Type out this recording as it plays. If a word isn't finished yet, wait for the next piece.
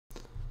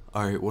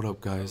Alright, what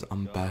up guys?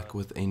 I'm back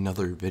with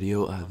another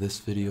video. This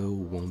video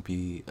won't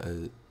be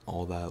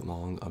all that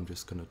long. I'm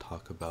just gonna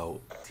talk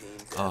about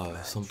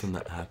something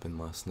that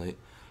happened last night.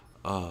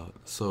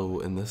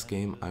 So in this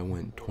game I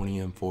went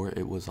 20-4.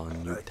 It was on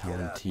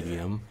Nuketown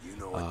TDM.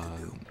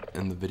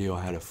 In the video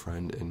I had a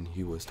friend and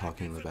he was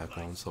talking in the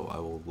background, so I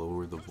will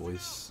lower the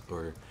voice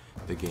or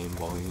the game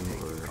volume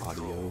or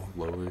audio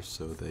lower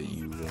so that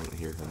you won't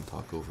hear him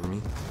talk over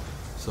me.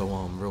 So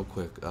real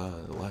quick,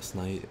 last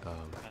night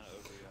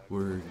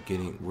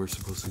we're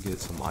supposed to get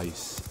some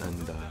ice,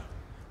 and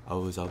I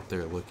was out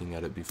there looking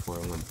at it before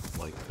I went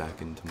like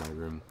back into my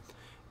room,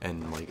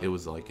 and like it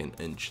was like an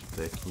inch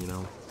thick, you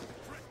know.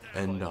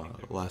 And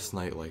last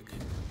night, like,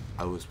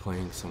 I was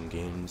playing some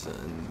games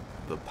and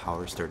the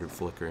power started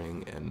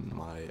flickering and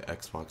my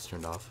Xbox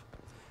turned off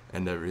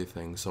and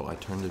everything, so I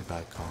turned it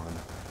back on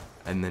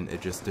and then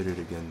it just did it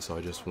again, so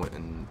I just went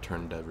and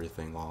turned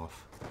everything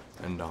off.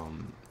 And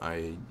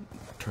I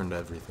turned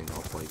everything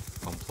off, like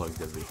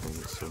unplugged everything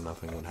so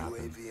nothing would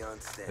happen.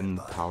 And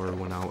the power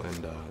went out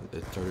and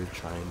it started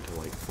trying to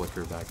like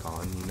flicker back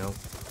on, you know,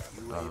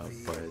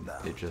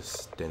 but it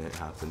just didn't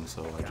happen,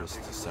 so I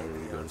just decided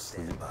to go to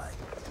sleep.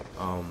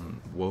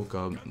 Woke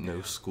up,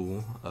 no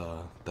school,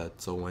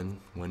 that's a win,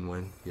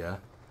 yeah.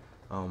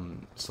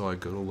 So I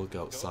go to look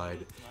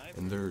outside,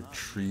 and there are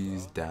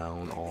trees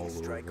down all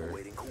over,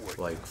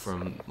 like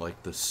from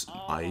like the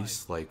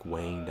ice like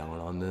weighing down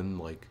on them.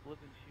 Like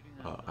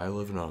I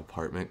live in an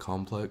apartment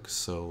complex,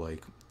 so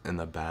like in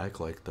the back,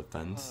 like the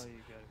fence,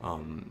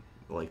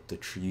 like the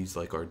trees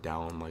like are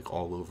down like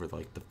all over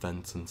like the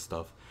fence and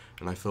stuff.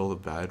 And I feel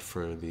bad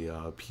for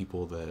the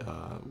people that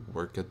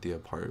work at the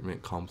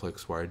apartment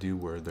complex where I do,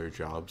 where their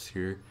jobs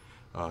here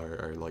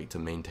are like to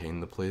maintain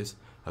the place.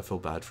 I feel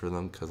bad for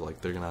them because like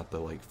they're gonna have to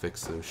like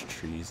fix those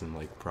trees and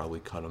like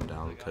probably cut them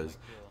down because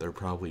they're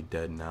probably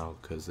dead now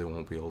because they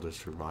won't be able to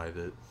survive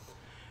it,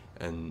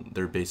 and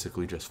they're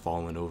basically just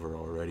falling over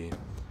already.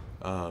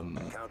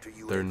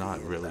 They're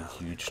not really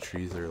huge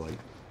trees, they're like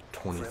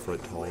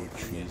 20-foot tall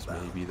trees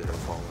maybe that are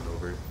falling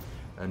over,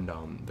 and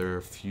there are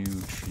a few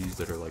trees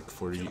that are like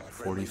 40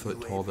 foot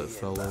tall that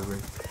fell over.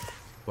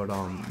 But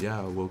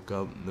yeah, I woke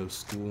up, no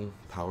school,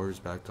 power's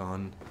back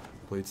on,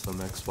 played some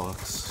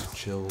Xbox,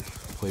 chilled,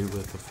 played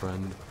with a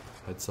friend,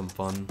 had some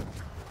fun.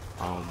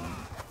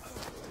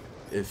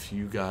 If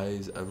you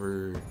guys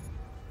ever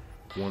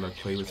want to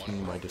play with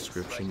me, my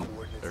description,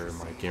 or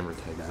my gamer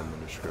tag is in the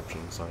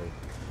description, sorry.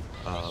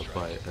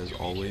 But as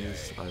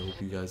always, I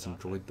hope you guys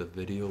enjoyed the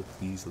video.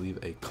 Please leave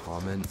a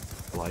comment,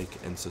 like,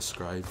 and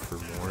subscribe for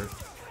more,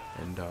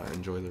 and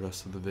enjoy the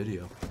rest of the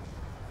video.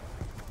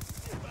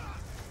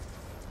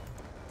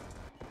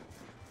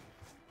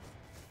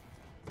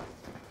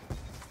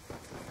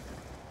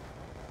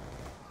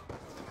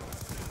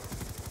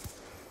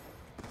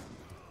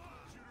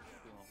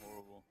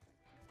 Horrible.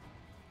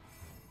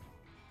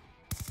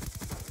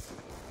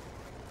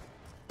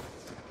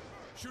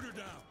 Shoot her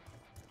down.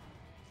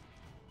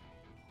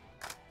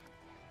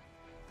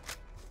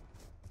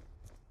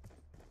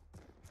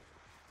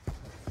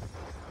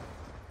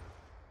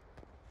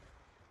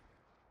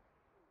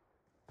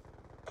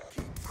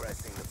 Keep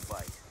pressing the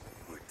fight.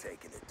 We're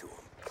taking it to him.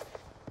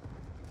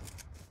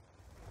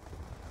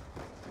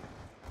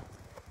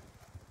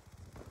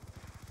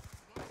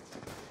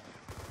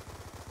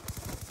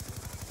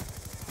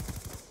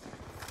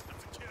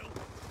 That's a kill.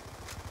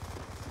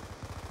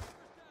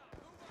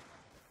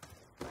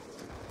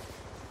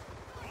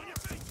 On your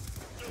feet.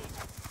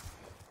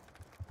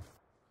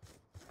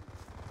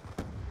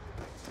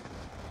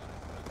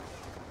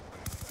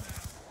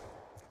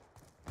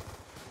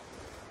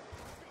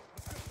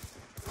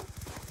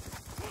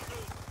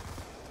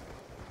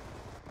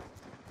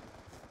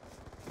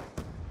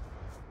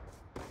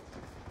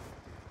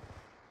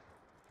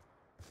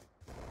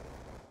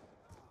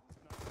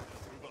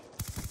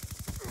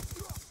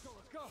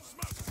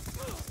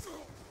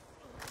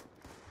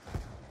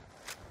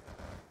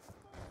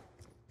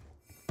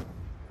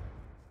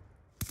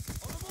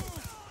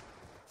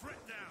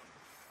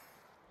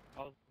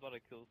 I was about to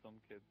kill some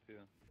kid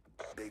too.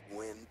 Big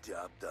win,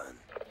 job done.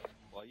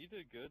 Wow, you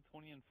did good,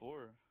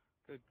 20-4.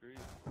 Good grief.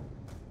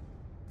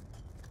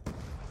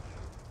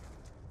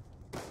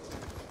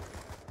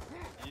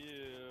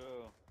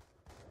 Yeah.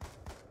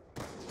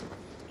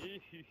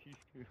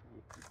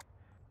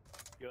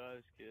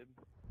 Gosh, kid.